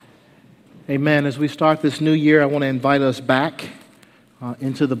Amen. As we start this new year, I want to invite us back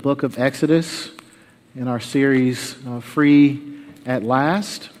into the book of Exodus in our series, Free at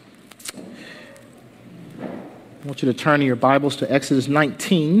Last. I want you to turn in your Bibles to Exodus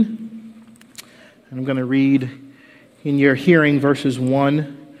 19. And I'm going to read in your hearing verses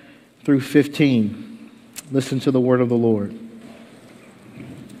 1 through 15. Listen to the word of the Lord.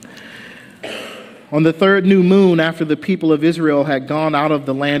 On the third new moon, after the people of Israel had gone out of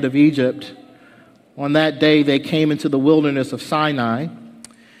the land of Egypt, on that day they came into the wilderness of Sinai.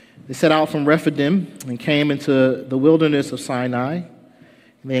 They set out from Rephidim and came into the wilderness of Sinai. And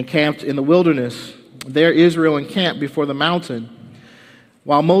they encamped in the wilderness. There Israel encamped before the mountain,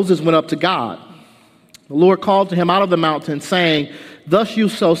 while Moses went up to God. The Lord called to him out of the mountain, saying, "Thus you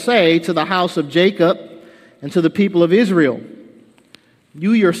shall say to the house of Jacob and to the people of Israel,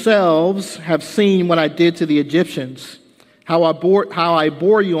 you yourselves have seen what I did to the Egyptians, how I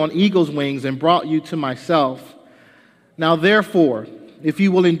bore you on eagle's wings and brought you to myself. Now therefore, if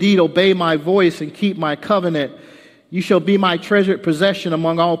you will indeed obey my voice and keep my covenant, you shall be my treasured possession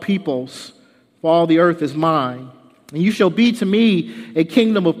among all peoples, for all the earth is mine. And you shall be to me a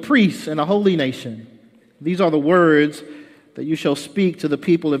kingdom of priests and a holy nation. These are the words that you shall speak to the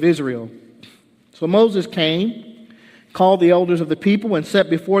people of Israel." So Moses came, called the elders of the people, and set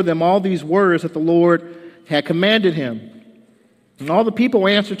before them all these words that the Lord had commanded him. And all the people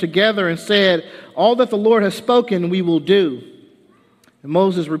answered together and said, "All that the Lord has spoken we will do." And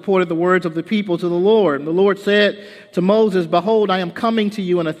Moses reported the words of the people to the Lord. And the Lord said to Moses, "Behold, I am coming to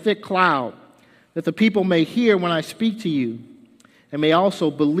you in a thick cloud, that the people may hear when I speak to you, and may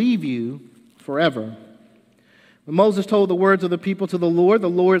also believe you forever." When Moses told the words of the people to the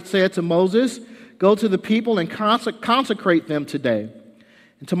Lord said to Moses, "Go to the people and consecrate them today.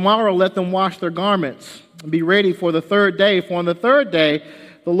 And tomorrow let them wash their garments and be ready for the third day. For on the third day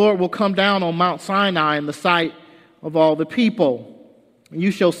the Lord will come down on Mount Sinai in the sight of all the people. And you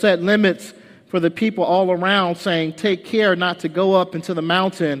shall set limits for the people all around, saying, take care not to go up into the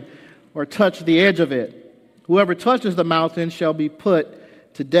mountain or touch the edge of it. Whoever touches the mountain shall be put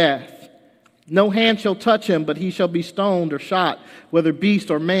to death. No hand shall touch him, but he shall be stoned or shot. Whether beast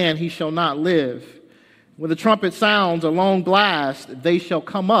or man, he shall not live. When the trumpet sounds a long blast, they shall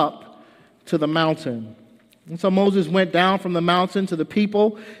come up to the mountain." And so Moses went down from the mountain to the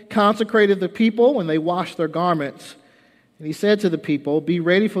people, consecrated the people, and they washed their garments. And he said to the people, "Be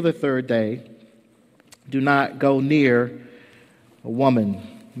ready for the third day. Do not go near a woman."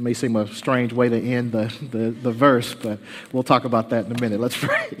 It may seem a strange way to end the verse, but we'll talk about that in a minute. Let's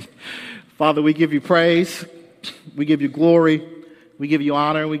pray. Father, we give you praise, we give you glory, we give you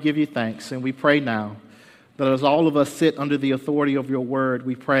honor, and we give you thanks. And we pray now that as all of us sit under the authority of your word,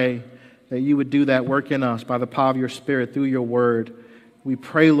 we pray that you would do that work in us by the power of your Spirit through your word. We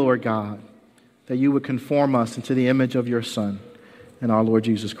pray, Lord God, that you would conform us into the image of your Son and our Lord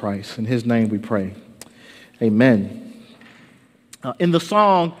Jesus Christ. In his name we pray. Amen. In the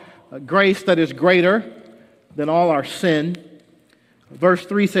song, "Grace That Is Greater Than All Our Sin," verse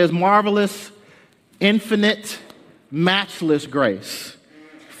 3 says, "Marvelous, infinite, matchless grace,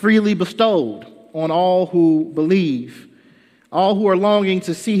 freely bestowed on all who believe. All who are longing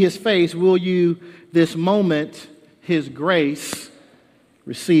to see his face, will you this moment his grace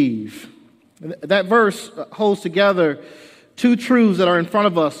receive." That verse holds together two truths that are in front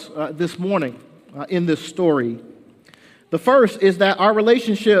of us this morning in this story. The first is that our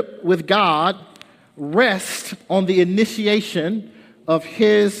relationship with God rests on the initiation of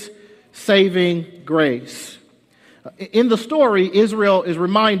his saving grace. In the story, Israel is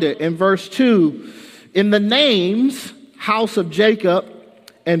reminded in verse 2, in the names, house of Jacob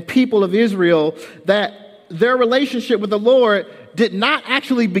and people of Israel, that their relationship with the Lord did not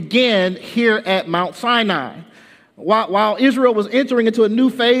actually begin here at Mount Sinai. While Israel was entering into a new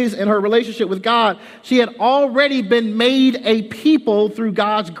phase in her relationship with God, she had already been made a people through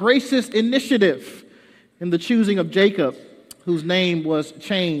God's gracious initiative in the choosing of Jacob, whose name was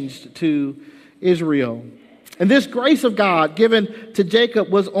changed to Israel. And this grace of God given to Jacob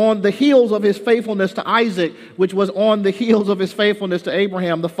was on the heels of his faithfulness to Isaac, which was on the heels of his faithfulness to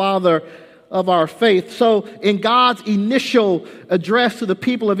Abraham, the father of our faith. So in God's initial address to the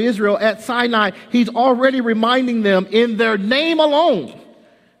people of Israel at Sinai, he's already reminding them in their name alone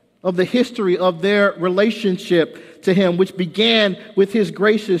of the history of their relationship to him, which began with his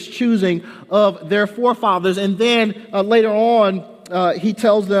gracious choosing of their forefathers. And then later on, he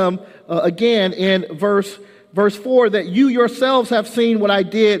tells them again in verse Verse 4, that you yourselves have seen what I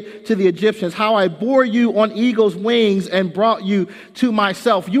did to the Egyptians, how I bore you on eagle's wings and brought you to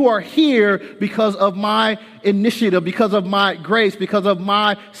myself. You are here because of my initiative, because of my grace, because of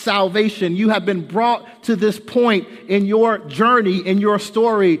my salvation. You have been brought to this point in your journey, in your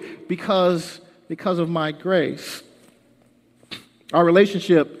story, because of my grace. Our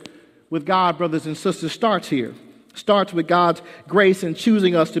relationship with God, brothers and sisters, starts here. Starts with God's grace in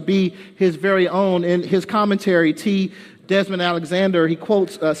choosing us to be his very own. In his commentary, T. Desmond Alexander, he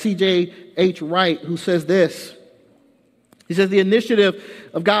quotes C.J.H. Wright, who says this. He says, the initiative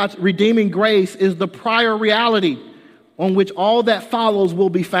of God's redeeming grace is the prior reality on which all that follows will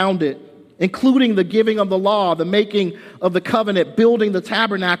be founded, including the giving of the law, the making of the covenant, building the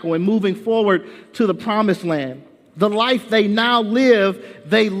tabernacle, and moving forward to the promised land. The life they now live,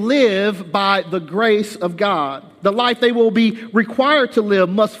 they live by the grace of God. The life they will be required to live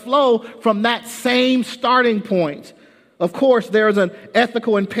must flow from that same starting point. Of course, there is an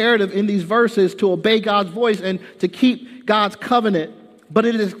ethical imperative in these verses to obey God's voice and to keep God's covenant, but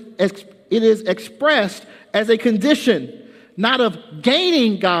it is expressed as a condition, not of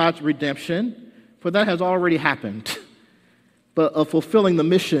gaining God's redemption, for that has already happened, but of fulfilling the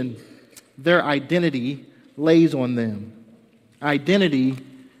mission their identity lays on them. Identity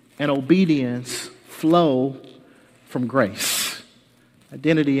and obedience flow from grace.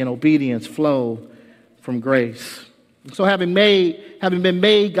 Identity and obedience flow from grace. So having been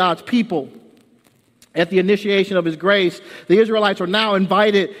made God's people at the initiation of his grace, the Israelites are now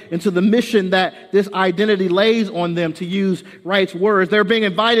invited into the mission that this identity lays on them, to use Wright's words. They're being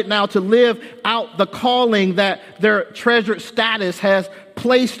invited now to live out the calling that their treasured status has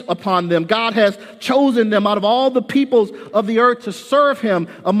placed upon them. God has chosen them out of all the peoples of the earth to serve him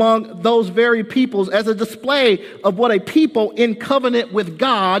among those very peoples as a display of what a people in covenant with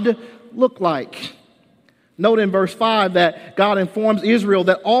God look like. Note in verse 5 that God informs Israel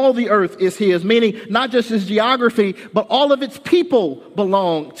that all the earth is his, meaning not just his geography, but all of its people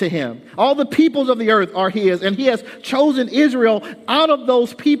belong to him. All the peoples of the earth are his, and he has chosen Israel out of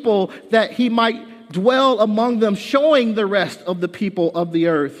those people that he might dwell among them, showing the rest of the people of the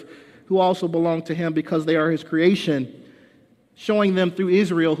earth who also belong to him because they are his creation, showing them through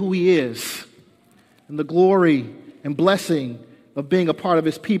Israel who he is and the glory and blessing of being a part of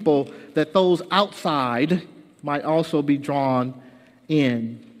his people, that those outside might also be drawn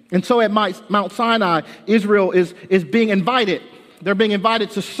in. And so at Mount Sinai, Israel is being invited. They're being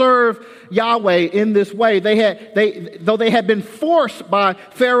invited to serve Yahweh in this way. Though they had been forced by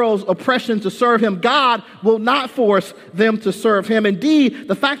Pharaoh's oppression to serve him, God will not force them to serve him. Indeed,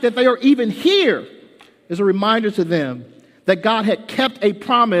 the fact that they are even here is a reminder to them that God had kept a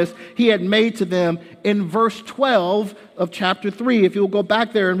promise he had made to them in verse 12 of chapter 3. If you'll go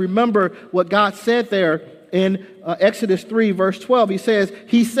back there and remember what God said there in Exodus 3, verse 12,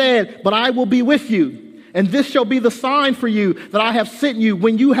 he said, but I will be with you. And this shall be the sign for you that I have sent you.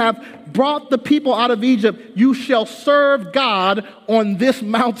 When you have brought the people out of Egypt, you shall serve God on this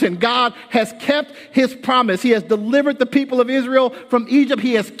mountain. God has kept his promise. He has delivered the people of Israel from Egypt.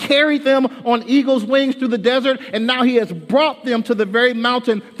 He has carried them on eagle's wings through the desert. And now he has brought them to the very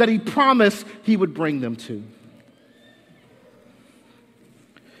mountain that he promised he would bring them to.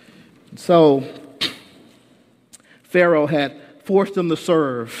 So Pharaoh had forced them to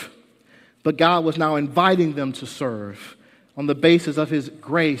serve, but God was now inviting them to serve on the basis of his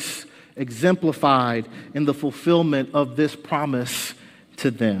grace exemplified in the fulfillment of this promise to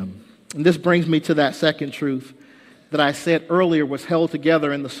them. And this brings me to that second truth that I said earlier was held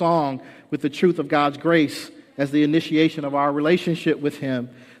together in the song with the truth of God's grace as the initiation of our relationship with him.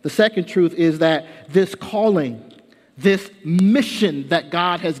 The second truth is that this calling, this mission that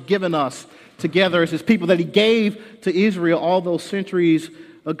God has given us together as his people, that he gave to Israel all those centuries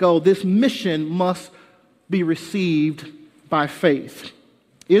ago, this mission must be received by faith.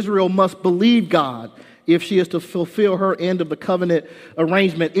 Israel must believe God if she is to fulfill her end of the covenant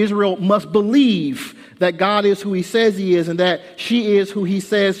arrangement. Israel must believe that God is who he says he is and that she is who he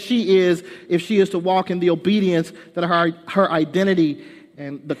says she is if she is to walk in the obedience that her identity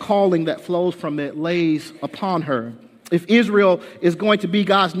and the calling that flows from it lays upon her. If Israel is going to be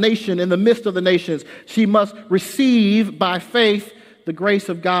God's nation in the midst of the nations, she must receive by faith the grace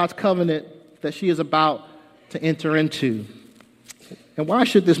of God's covenant that she is about to enter into. And why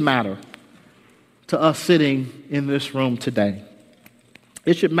should this matter to us sitting in this room today?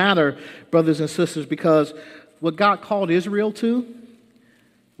 It should matter, brothers and sisters, because what God called Israel to,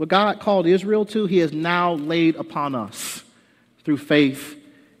 he has now laid upon us through faith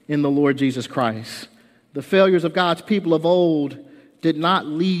in the Lord Jesus Christ. The failures of God's people of old did not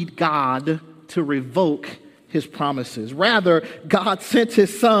lead God to revoke his promises. Rather, God sent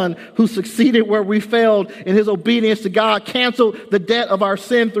his son who succeeded where we failed in his obedience to God, canceled the debt of our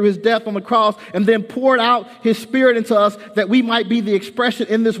sin through his death on the cross, and then poured out his spirit into us that we might be the expression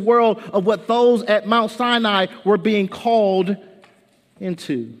in this world of what those at Mount Sinai were being called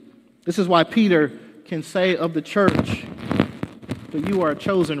into. This is why Peter can say of the church that you are a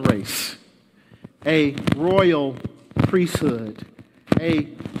chosen race, a royal priesthood, a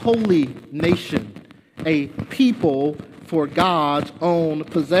holy nation, a people for God's own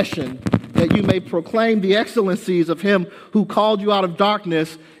possession, that you may proclaim the excellencies of him who called you out of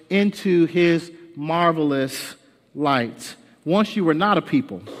darkness into his marvelous light. Once you were not a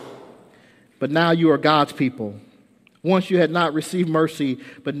people, but now you are God's people. Once you had not received mercy,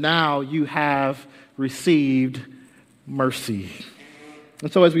 but now you have received mercy.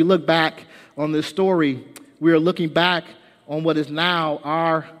 And so as we look back on this story, we are looking back on what is now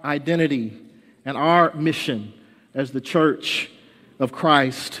our identity and our mission as the church of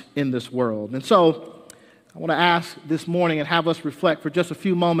Christ in this world. And so I want to ask this morning and have us reflect for just a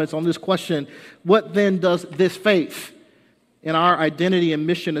few moments on this question: what then does this faith in our identity and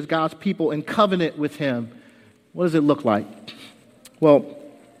mission as God's people in covenant with him, what does it look like? Well,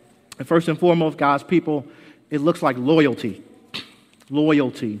 first and foremost, God's people, it looks like loyalty.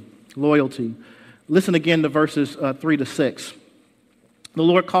 Loyalty. Listen again to verses 3 to 6. The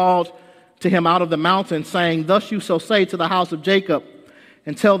Lord called to him out of the mountain, saying, "Thus you shall say to the house of Jacob,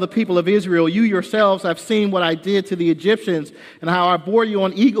 and tell the people of Israel, you yourselves have seen what I did to the Egyptians, and how I bore you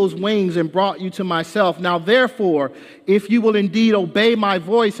on eagle's wings and brought you to myself. Now therefore, if you will indeed obey my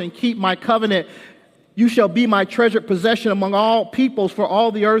voice and keep my covenant, you shall be my treasured possession among all peoples, for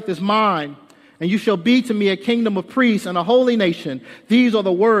all the earth is mine. And you shall be to me a kingdom of priests and a holy nation. These are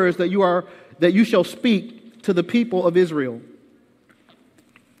the words that you shall speak to the people of Israel."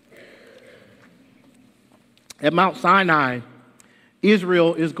 At Mount Sinai,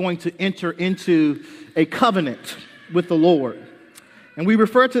 Israel is going to enter into a covenant with the Lord. And we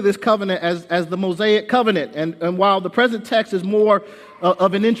refer to this covenant as the Mosaic covenant. And while the present text is more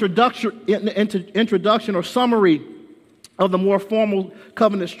of an introduction or summary of the more formal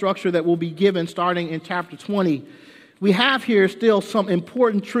covenant structure that will be given starting in chapter 20, we have here still some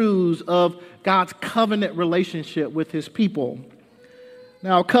important truths of God's covenant relationship with his people.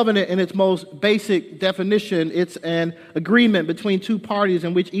 Now, covenant in its most basic definition, it's an agreement between two parties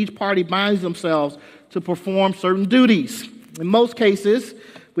in which each party binds themselves to perform certain duties. In most cases,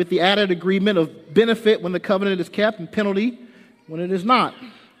 with the added agreement of benefit when the covenant is kept and penalty when it is not.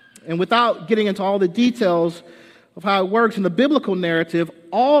 And without getting into all the details of how it works in the biblical narrative,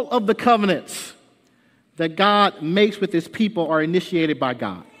 all of the covenants that God makes with his people are initiated by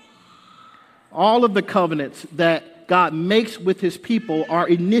God. All of the covenants that God makes with his people are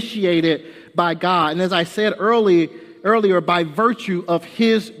initiated by God. And as I said earlier, by virtue of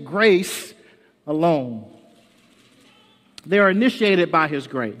his grace alone. They are initiated by his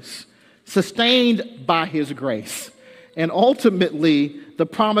grace, sustained by his grace. And ultimately, the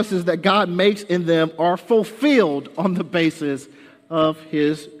promises that God makes in them are fulfilled on the basis of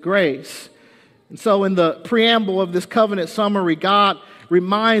his grace. And so in the preamble of this covenant summary, God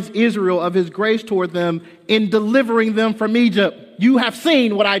reminds Israel of his grace toward them in delivering them from Egypt. You have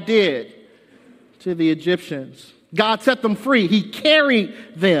seen what I did to the Egyptians. God set them free. He carried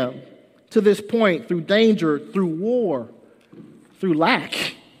them to this point through danger, through war, through lack.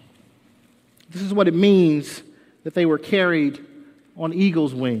 This is what it means that they were carried on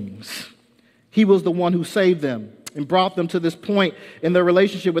eagle's wings. He was the one who saved them and brought them to this point in their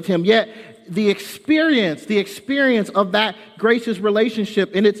relationship with him. Yet the experience of that gracious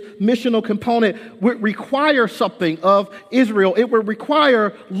relationship in its missional component would require something of Israel. It would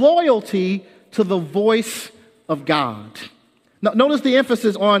require loyalty to the voice of God. Now, notice the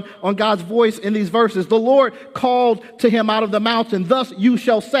emphasis on God's voice in these verses. The Lord called to him out of the mountain. Thus you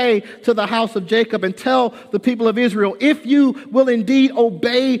shall say to the house of Jacob and tell the people of Israel, if you will indeed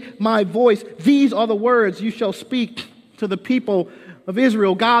obey my voice, these are the words you shall speak to the people of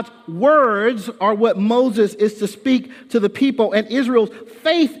Israel. God's words are what Moses is to speak to the people, and Israel's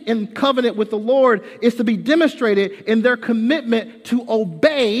faith in covenant with the Lord is to be demonstrated in their commitment to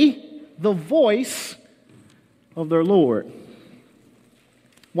obey the voice of their Lord.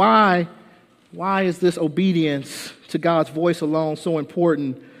 Why is this obedience to God's voice alone so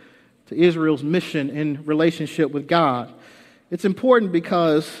important to Israel's mission in relationship with God? It's important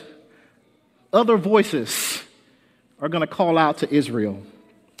because other voices are going to call out to Israel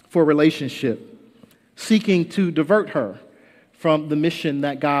for a relationship, seeking to divert her from the mission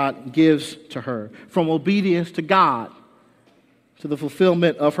that God gives to her, from obedience to God to the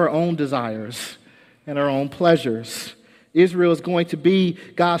fulfillment of her own desires and our own pleasures. Israel is going to be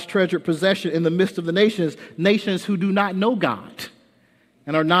God's treasured possession in the midst of the nations, nations who do not know God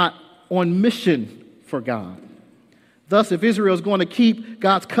and are not on mission for God. Thus, if Israel is going to keep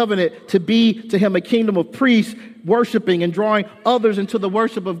God's covenant to be to him a kingdom of priests, worshiping and drawing others into the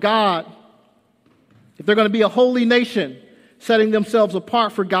worship of God, if they're going to be a holy nation, setting themselves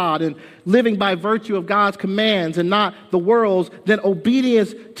apart for God and living by virtue of God's commands and not the world's, then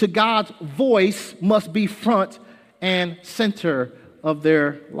obedience to God's voice must be front and center of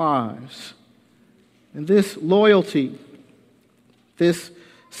their lives. And this loyalty, this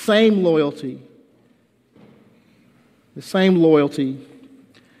same loyalty, the same loyalty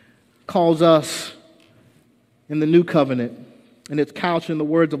calls us in the new covenant, and it's couched in the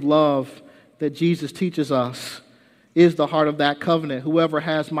words of love that Jesus teaches us is the heart of that covenant. Whoever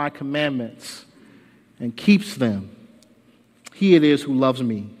has my commandments and keeps them, he it is who loves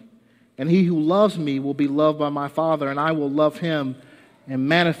me. And he who loves me will be loved by my Father, and I will love him and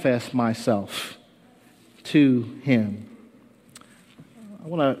manifest myself to him. I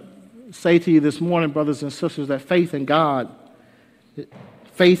want to say to you this morning, brothers and sisters, that faith in God,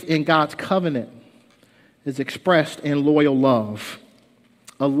 faith in God's covenant is expressed in loyal love,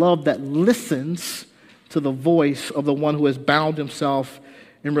 a love that listens to the voice of the one who has bound himself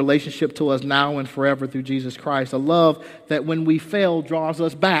in relationship to us now and forever through Jesus Christ. A love that when we fail draws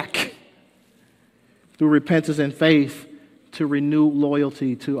us back through repentance and faith to renew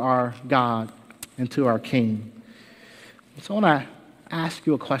loyalty to our God and to our King. So I want to ask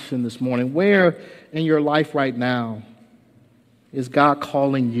you a question this morning. Where in your life right now is God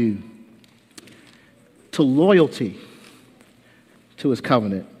calling you to loyalty to his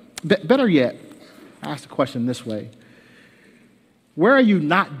covenant? Better yet, I ask the question this way. Where are you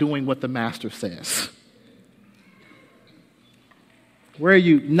not doing what the master says? Where are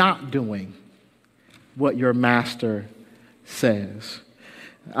you not doing what your master says?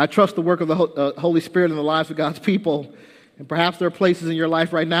 I trust the work of the Holy Spirit in the lives of God's people. And perhaps there are places in your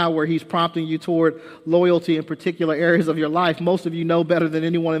life right now where he's prompting you toward loyalty in particular areas of your life. Most of you know better than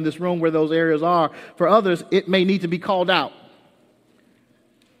anyone in this room where those areas are. For others, it may need to be called out.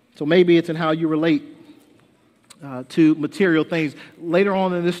 So maybe it's in how you relate to material things. Later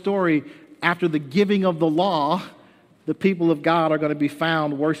on in this story, after the giving of the law, the people of God are going to be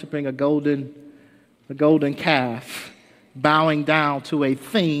found worshiping a golden calf, bowing down to a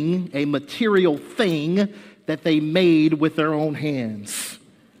thing, a material thing that they made with their own hands.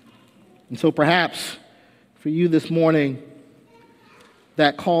 And so perhaps for you this morning,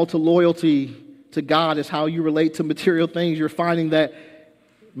 that call to loyalty to God is how you relate to material things. You're finding that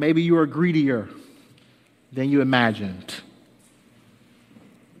maybe you are greedier than you imagined.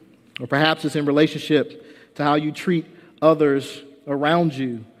 Or perhaps it's in relationship to how you treat others around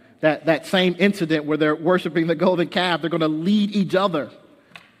you. That same incident where they're worshiping the golden calf, they're going to lead each other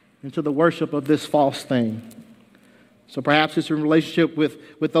into the worship of this false thing. So perhaps it's in relationship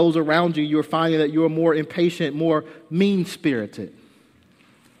with those around you. You're finding that you're more impatient, more mean-spirited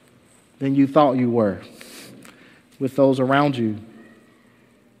than you thought you were with those around you.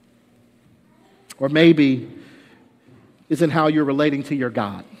 Or maybe it's in how you're relating to your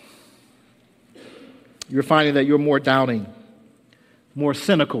God. You're finding that you're more doubting, more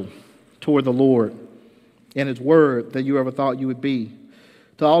cynical toward the Lord and his word than you ever thought you would be.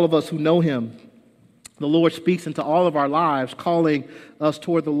 To all of us who know him, the Lord speaks into all of our lives, calling us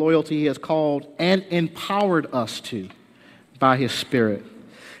toward the loyalty he has called and empowered us to by his Spirit.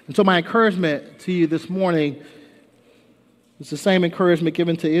 And so my encouragement to you this morning is the same encouragement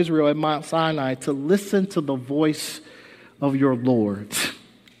given to Israel at Mount Sinai, to listen to the voice of your Lord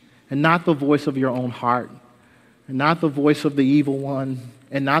and not the voice of your own heart, and not the voice of the evil one,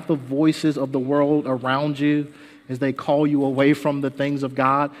 and not the voices of the world around you as they call you away from the things of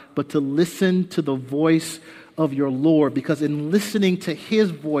God, but to listen to the voice of your Lord, because in listening to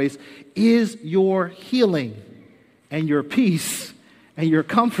his voice is your healing and your peace and your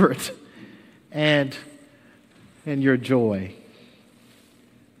comfort and your joy.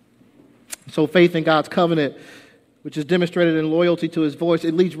 So faith in God's covenant, which is demonstrated in loyalty to his voice,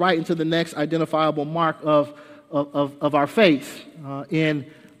 it leads right into the next identifiable mark of our faith in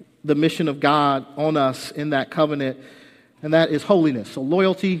the mission of God on us in that covenant, and that is holiness. So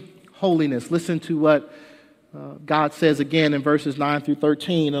loyalty, holiness. Listen to what God says again in verses 9 through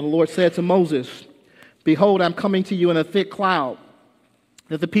 13. And the Lord said to Moses, "Behold, I'm coming to you in a thick cloud,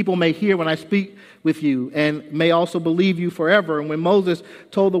 that the people may hear when I speak with you, and may also believe you forever." And when Moses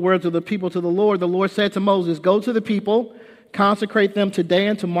told the words of the people to the Lord said to Moses, "Go to the people, consecrate them today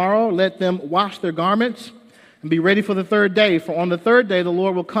and tomorrow, let them wash their garments, And be ready for the third day. For on the third day the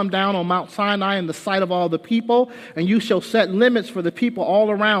Lord will come down on Mount Sinai in the sight of all the people, and you shall set limits for the people all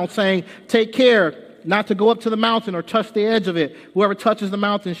around, saying, take care not to go up to the mountain or touch the edge of it. Whoever touches the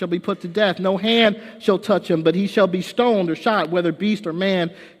mountain shall be put to death. No hand shall touch him, but he shall be stoned or shot, whether beast or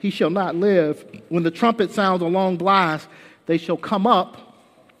man, he shall not live. When the trumpet sounds a long blast, they shall come up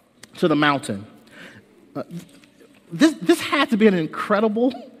to the mountain. This had to be an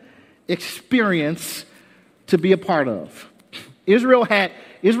incredible experience to be a part of. Israel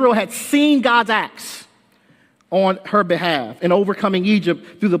had seen God's acts on her behalf in overcoming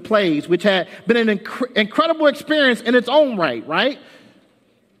Egypt through the plagues, which had been an incredible experience in its own right?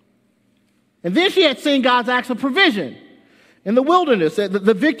 And then she had seen God's acts of provision in the wilderness,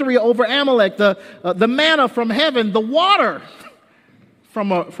 the victory over Amalek, the manna from heaven, the water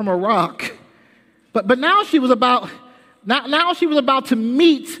from a rock. But now she was about to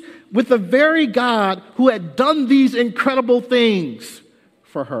meet with the very God who had done these incredible things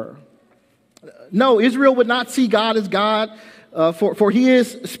for her. No, Israel would not see God as God, for he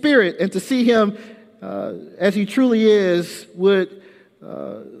is spirit, and to see him as he truly is would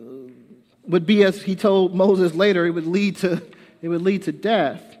be, as he told Moses later, it would lead to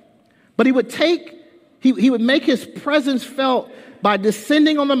death. But he would make his presence felt by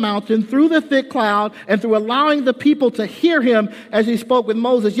descending on the mountain through the thick cloud and through allowing the people to hear him as he spoke with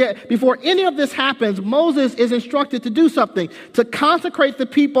Moses. Yet before any of this happens, Moses is instructed to do something, to consecrate the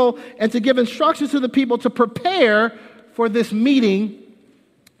people and to give instructions to the people to prepare for this meeting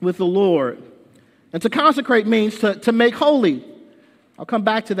with the Lord. And to consecrate means to make holy. I'll come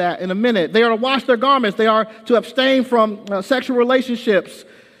back to that in a minute. They are to wash their garments. They are to abstain from sexual relationships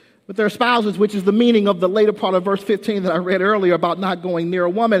with their spouses, which is the meaning of the later part of verse 15 that I read earlier about not going near a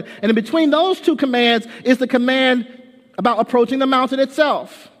woman. And in between those two commands is the command about approaching the mountain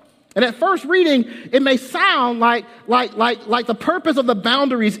itself. And at first reading, it may sound like the purpose of the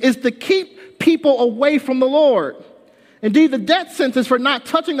boundaries is to keep people away from the Lord. Indeed, the death sentence for not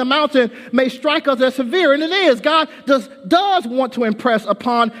touching the mountain may strike us as severe, and it is. God does want to impress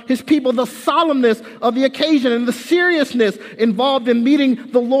upon his people the solemnness of the occasion and the seriousness involved in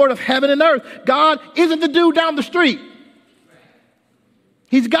meeting the Lord of heaven and earth. God isn't the dude down the street.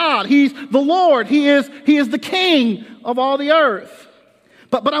 He's God. He's the Lord. He is the King of all the earth.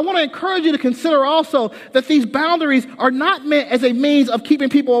 But I want to encourage you to consider also that these boundaries are not meant as a means of keeping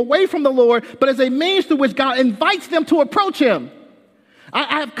people away from the Lord, but as a means through which God invites them to approach him.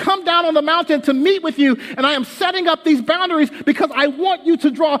 I have come down on the mountain to meet with you, and I am setting up these boundaries because I want you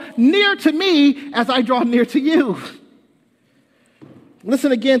to draw near to me as I draw near to you.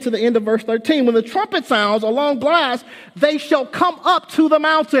 Listen again to the end of verse 13. When the trumpet sounds a long blast, they shall come up to the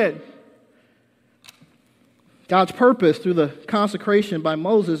mountain. God's purpose through the consecration by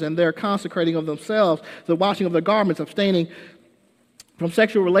Moses and their consecrating of themselves, the washing of their garments, abstaining from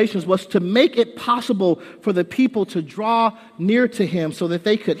sexual relations, was to make it possible for the people to draw near to him so that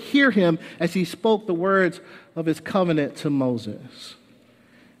they could hear him as he spoke the words of his covenant to Moses.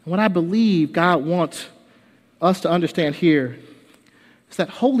 And what I believe God wants us to understand here is that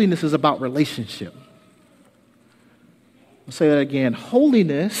holiness is about relationship. I'll say that again.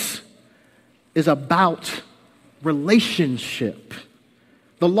 Holiness is about relationship.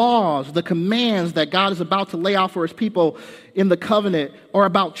 The laws, the commands that God is about to lay out for his people in the covenant are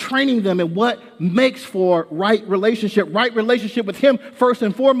about training them in what makes for right relationship with him first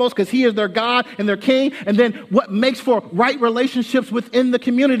and foremost, because he is their God and their King, and then what makes for right relationships within the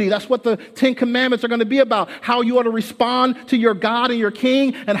community. That's what the 10 Commandments are going to be about, how you are to respond to your God and your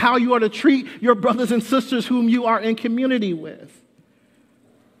King, and how you are to treat your brothers and sisters whom you are in community with.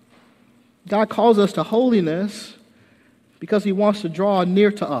 God calls us to holiness because he wants to draw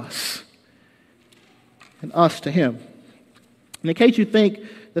near to us and us to him. And in case you think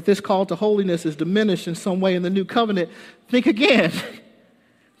that this call to holiness is diminished in some way in the new covenant, think again.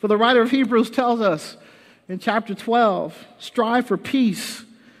 For the writer of Hebrews tells us in chapter 12, strive for peace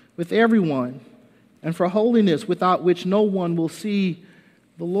with everyone and for holiness without which no one will see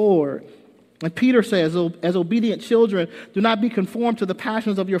the Lord. And Peter says, as obedient children, do not be conformed to the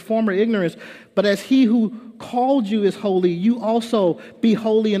passions of your former ignorance, but as he who called you is holy, you also be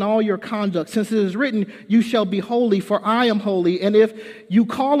holy in all your conduct. Since it is written, you shall be holy, for I am holy. And if you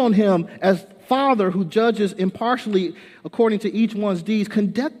call on him as Father who judges impartially according to each one's deeds,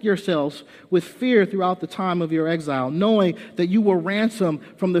 conduct yourselves with fear throughout the time of your exile, knowing that you were ransomed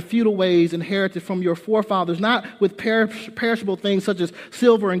from the futile ways inherited from your forefathers, not with perishable things such as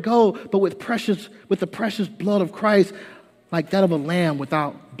silver and gold, but with the precious blood of Christ, like that of a lamb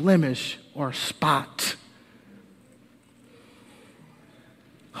without blemish or spot.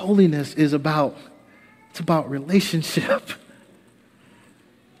 Holiness is about It's about relationship.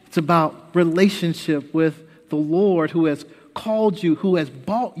 It's about relationship with the Lord who has called you, who has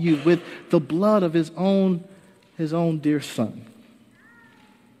bought you with the blood of his own dear Son.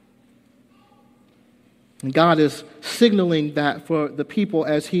 And God is signaling that for the people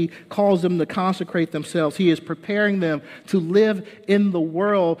as he calls them to consecrate themselves. He is preparing them to live in the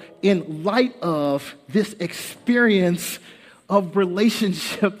world in light of this experience of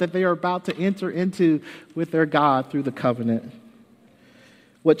relationship that they are about to enter into with their God through the covenant.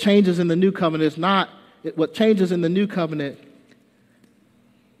 What changes in the new covenant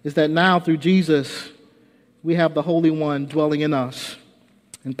is that now through Jesus, we have the Holy One dwelling in us,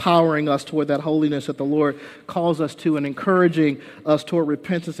 empowering us toward that holiness that the Lord calls us to and encouraging us toward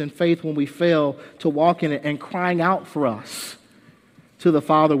repentance and faith when we fail to walk in it and crying out for us to the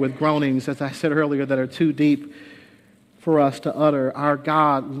Father with groanings, as I said earlier, that are too deep for us to utter. Our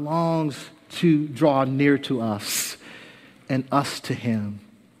God longs to draw near to us and us to him.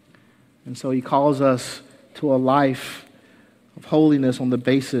 And so he calls us to a life of holiness on the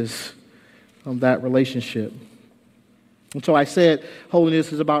basis of that relationship. And so I said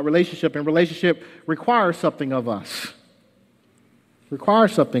holiness is about relationship, and relationship requires something of us.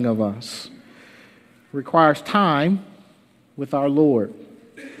 Requires something of us. Requires time with our Lord.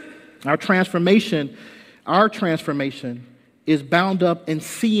 Our transformation is bound up in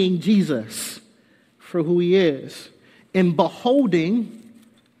seeing Jesus for who he is, in beholding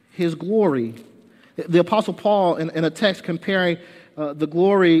his glory. The Apostle Paul, in a text comparing the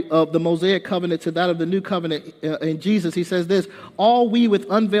glory of the Mosaic covenant to that of the new covenant in Jesus, he says this: all we with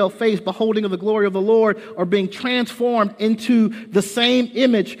unveiled face, beholding of the glory of the Lord, are being transformed into the same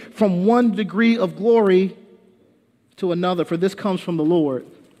image from one degree of glory to another. For this comes from the Lord,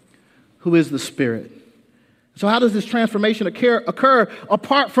 who is the Spirit. So how does this transformation occur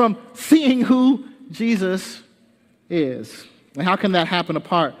apart from seeing who Jesus is? And how can that happen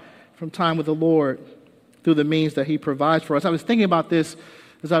apart from time with the Lord through the means that he provides for us? I was thinking about this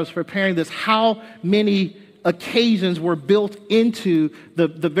as I was preparing this, how many occasions were built into the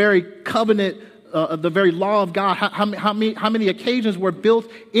very covenant, the very law of God. How many occasions were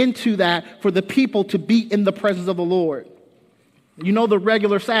built into that for the people to be in the presence of the Lord? You know, the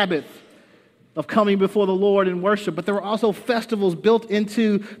regular Sabbath of coming before the Lord in worship, but there were also festivals built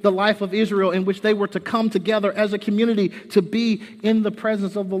into the life of Israel in which they were to come together as a community to be in the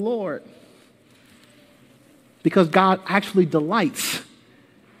presence of the Lord. Because God actually delights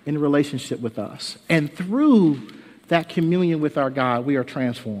in relationship with us. And through that communion with our God, we are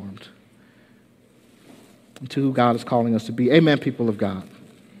transformed into who God is calling us to be. Amen, people of God.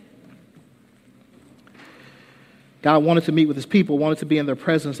 God wanted to meet with his people, wanted to be in their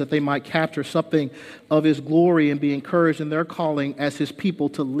presence that they might capture something of his glory and be encouraged in their calling as his people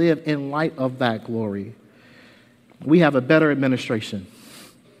to live in light of that glory. We have a better administration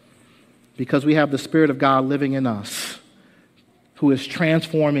because we have the Spirit of God living in us, who is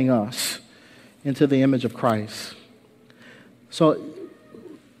transforming us into the image of Christ. So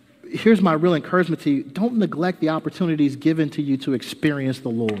here's my real encouragement to you. Don't neglect the opportunities given to you to experience the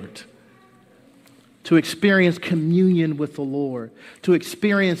Lord, to experience communion with the Lord, to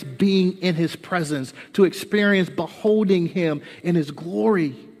experience being in his presence, to experience beholding him in his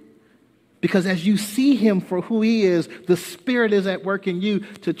glory. Because as you see him for who he is, the Spirit is at work in you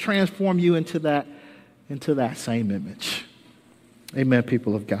to transform you into that same image. Amen,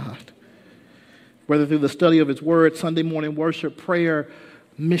 people of God. Whether through the study of his word, Sunday morning worship, prayer,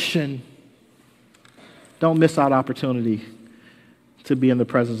 mission, don't miss out opportunity to be in the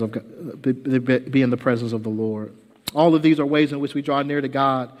presence of God, be in the presence of the Lord. All of these are ways in which we draw near to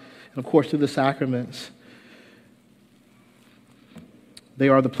God, and of course through the sacraments. They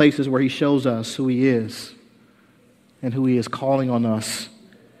are the places where he shows us who he is and who he is calling on us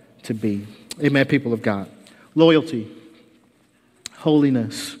to be. Amen, people of God. Loyalty,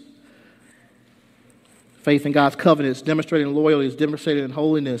 holiness, faith in God's covenant is demonstrated in loyalty, is demonstrated in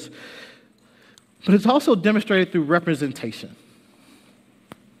holiness, but it's also demonstrated through representation.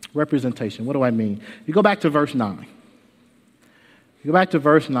 Representation. What do I mean? You go back to verse 9.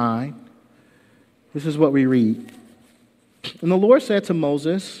 This is what we read. And the Lord said to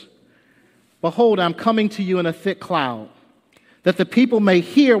Moses, "Behold, I'm coming to you in a thick cloud, that the people may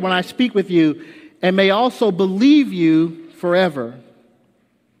hear when I speak with you, and may also believe you forever."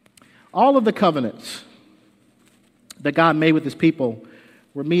 All of the covenants that God made with his people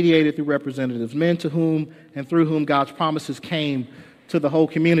were mediated through representatives, men to whom and through whom God's promises came to the whole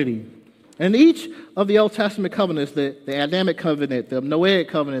community. And each of the Old Testament covenants, the Adamic covenant, the Noahic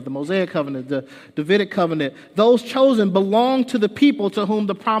covenant, the Mosaic covenant, the Davidic covenant, those chosen belonged to the people to whom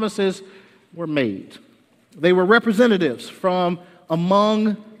the promises were made. They were representatives from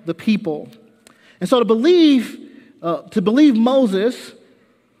among the people. And so to believe Moses,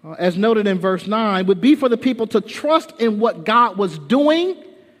 as noted in verse 9, would be for the people to trust in what God was doing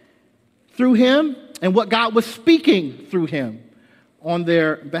through him and what God was speaking through him on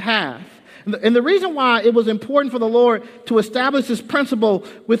their behalf. And the reason why it was important for the Lord to establish this principle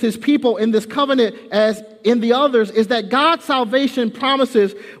with his people in this covenant as in the others is that God's salvation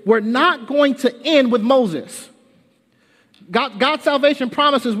promises were not going to end with Moses. God's salvation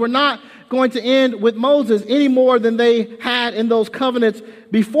promises were not going to end with Moses any more than they had in those covenants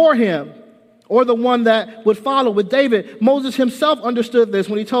before him or the one that would follow with David. Moses himself understood this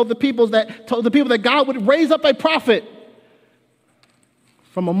when he told the people that God would raise up a prophet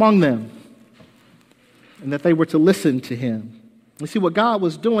from among them, and that they were to listen to him. You see, what God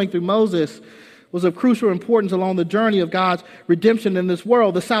was doing through Moses was of crucial importance along the journey of God's redemption in this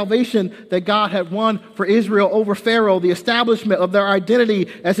world. The salvation that God had won for Israel over Pharaoh, the establishment of their identity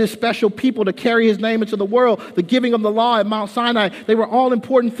as his special people to carry his name into the world, the giving of the law at Mount Sinai, they were all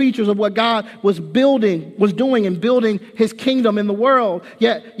important features of what God was doing in building his kingdom in the world.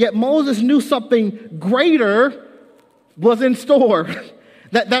 Yet Moses knew something greater was in store.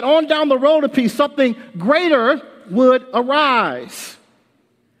 That on down the road a piece, something greater would arise.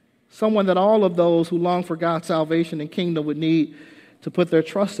 Someone that all of those who long for God's salvation and kingdom would need to put their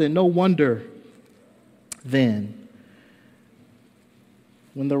trust in. No wonder then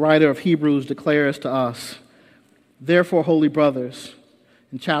when the writer of Hebrews declares to us, therefore, holy brothers,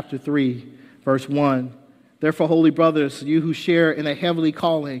 in chapter 3, verse 1, therefore, holy brothers, you who share in a heavenly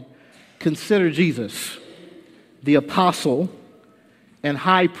calling, consider Jesus, the apostle and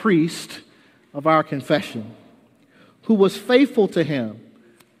high priest of our confession, who was faithful to him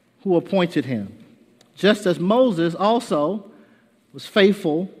who appointed him, just as Moses also was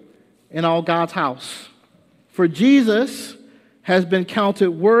faithful in all God's house. For Jesus has been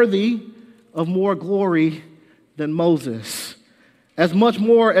counted worthy of more glory than Moses, as much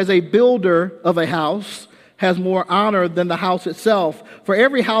more as a builder of a house has more honor than the house itself. For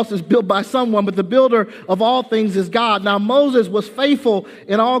every house is built by someone, but the builder of all things is God. Now Moses was faithful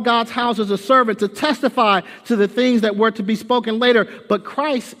in all God's house as a servant to testify to the things that were to be spoken later. But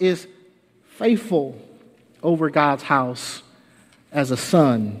Christ is faithful over God's house as a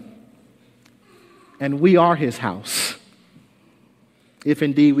son. And we are his house, if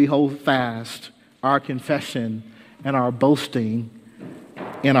indeed we hold fast our confession and our boasting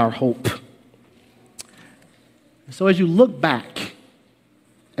in our hope. So as you look back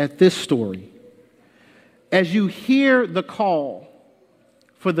at this story, as you hear the call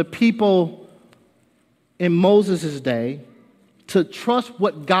for the people in Moses' day to trust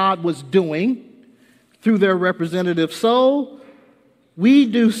what God was doing through their representative, so we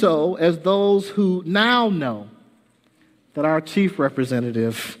do so as those who now know that our chief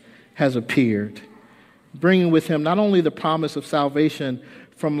representative has appeared, bringing with him not only the promise of salvation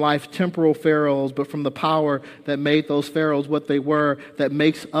from life's temporal pharaohs, but from the power that made those pharaohs what they were, that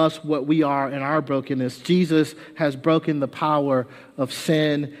makes us what we are in our brokenness. Jesus has broken the power of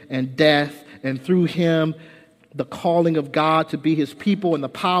sin and death, and through him, the calling of God to be his people and the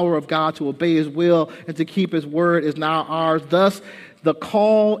power of God to obey his will and to keep his word is now ours. Thus, the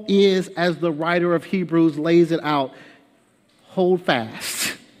call is, as the writer of Hebrews lays it out, hold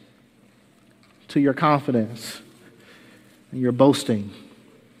fast to your confidence and your boasting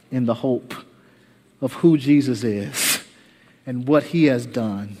in the hope of who Jesus is and what he has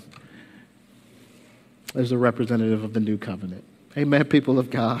done as a representative of the new covenant. Amen, people of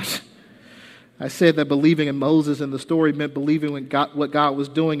God. I said that believing in Moses in the story meant believing in what God was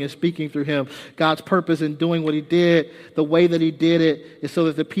doing and speaking through him. God's purpose in doing what he did, the way that he did it, is so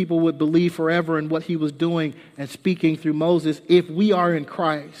that the people would believe forever in what he was doing and speaking through Moses. If we are in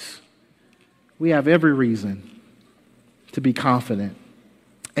Christ, we have every reason to be confident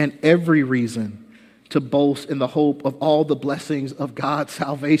and every reason to boast in the hope of all the blessings of God's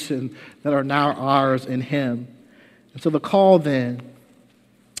salvation that are now ours in him. And so the call then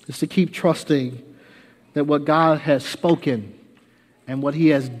is to keep trusting that what God has spoken and what he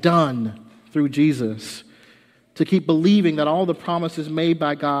has done through Jesus, to keep believing that all the promises made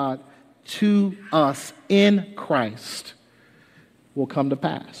by God to us in Christ will come to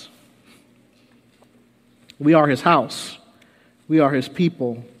pass. We are his house. We are his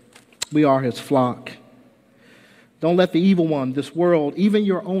people. We are his flock. Don't let the evil one, this world, even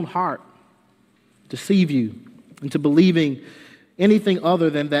your own heart, deceive you into believing anything other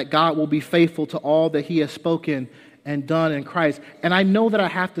than that God will be faithful to all that he has spoken and done in Christ. And I know that I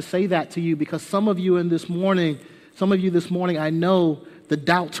have to say that to you because some of you this morning, I know the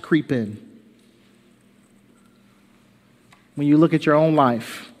doubts creep in. when you look at your own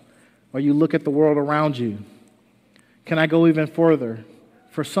life or you look at the world around you? Can I go even further?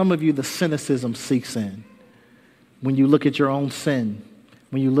 For some of you, the cynicism seeks in. When you look at your own sin,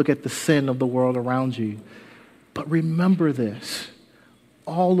 when you look at the sin of the world around you. But remember this,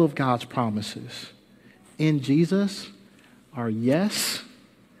 all of God's promises in Jesus are yes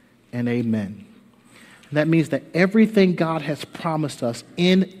and amen. And that means that everything God has promised us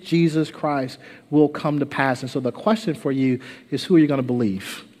in Jesus Christ will come to pass. And so the question for you is, who are you going to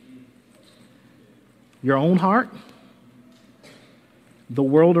believe? Your own heart? The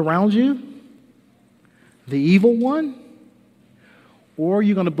world around you? The evil one? Or are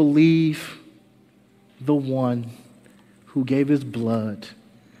you going to believe the one who gave his blood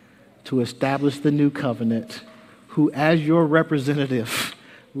to establish the new covenant, who as your representative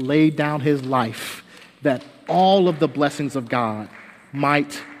laid down his life that all of the blessings of God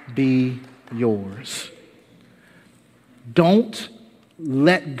might be yours? Don't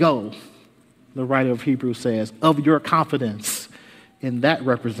let go, the writer of Hebrews says, of your confidence in that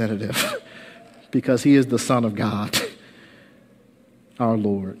representative because he is the Son of God, our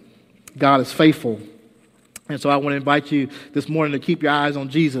Lord. God is faithful. And so I want to invite you this morning to keep your eyes on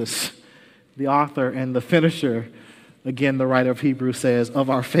Jesus, the author and the finisher, again, the writer of Hebrews says,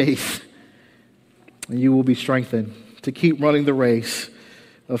 of our faith. And you will be strengthened to keep running the race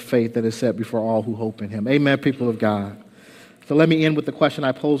of faith that is set before all who hope in him. Amen, people of God. So let me end with the question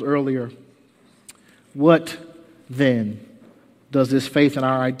I posed earlier. What then does this faith in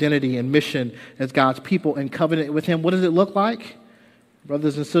our identity and mission as God's people in covenant with him, what does it look like?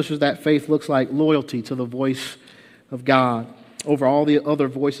 Brothers and sisters, that faith looks like loyalty to the voice of God over all the other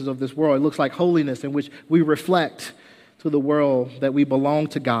voices of this world. It looks like holiness in which we reflect to the world that we belong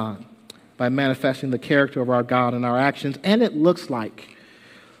to God by manifesting the character of our God in our actions. And it looks like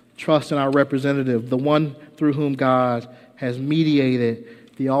trust in our representative, the one through whom God has mediated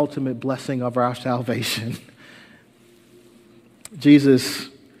the ultimate blessing of our salvation. Jesus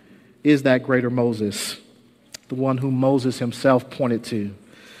is that greater Moses, the one whom Moses himself pointed to.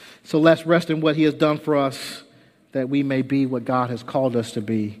 So let's rest in what he has done for us, that we may be what God has called us to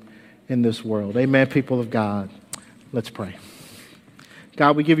be in this world. Amen, people of God. Let's pray.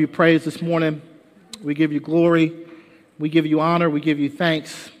 God, we give you praise this morning. We give you glory. We give you honor. We give you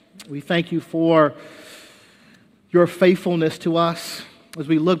thanks. We thank you for your faithfulness to us. As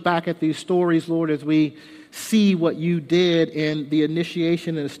we look back at these stories, Lord, as we see what you did in the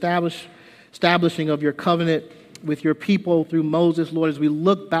initiation and establishing of your covenant with your people through Moses, Lord, as we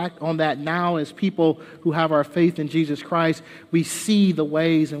look back on that now as people who have our faith in Jesus Christ, we see the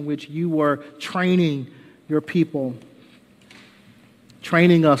ways in which you were training your people,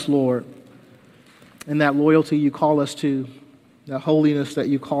 training us, Lord, in that loyalty you call us to, that holiness that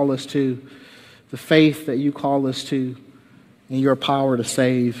you call us to, the faith that you call us to, and your power to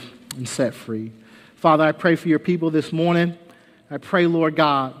save and set free. Father, I pray for your people this morning. I pray, Lord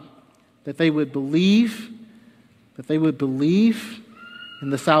God, that they would believe in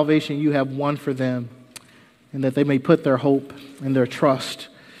the salvation you have won for them, and that they may put their hope and their trust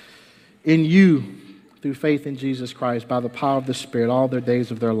in you through faith in Jesus Christ by the power of the Spirit all their days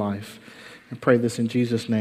of their life. I pray this in Jesus' name.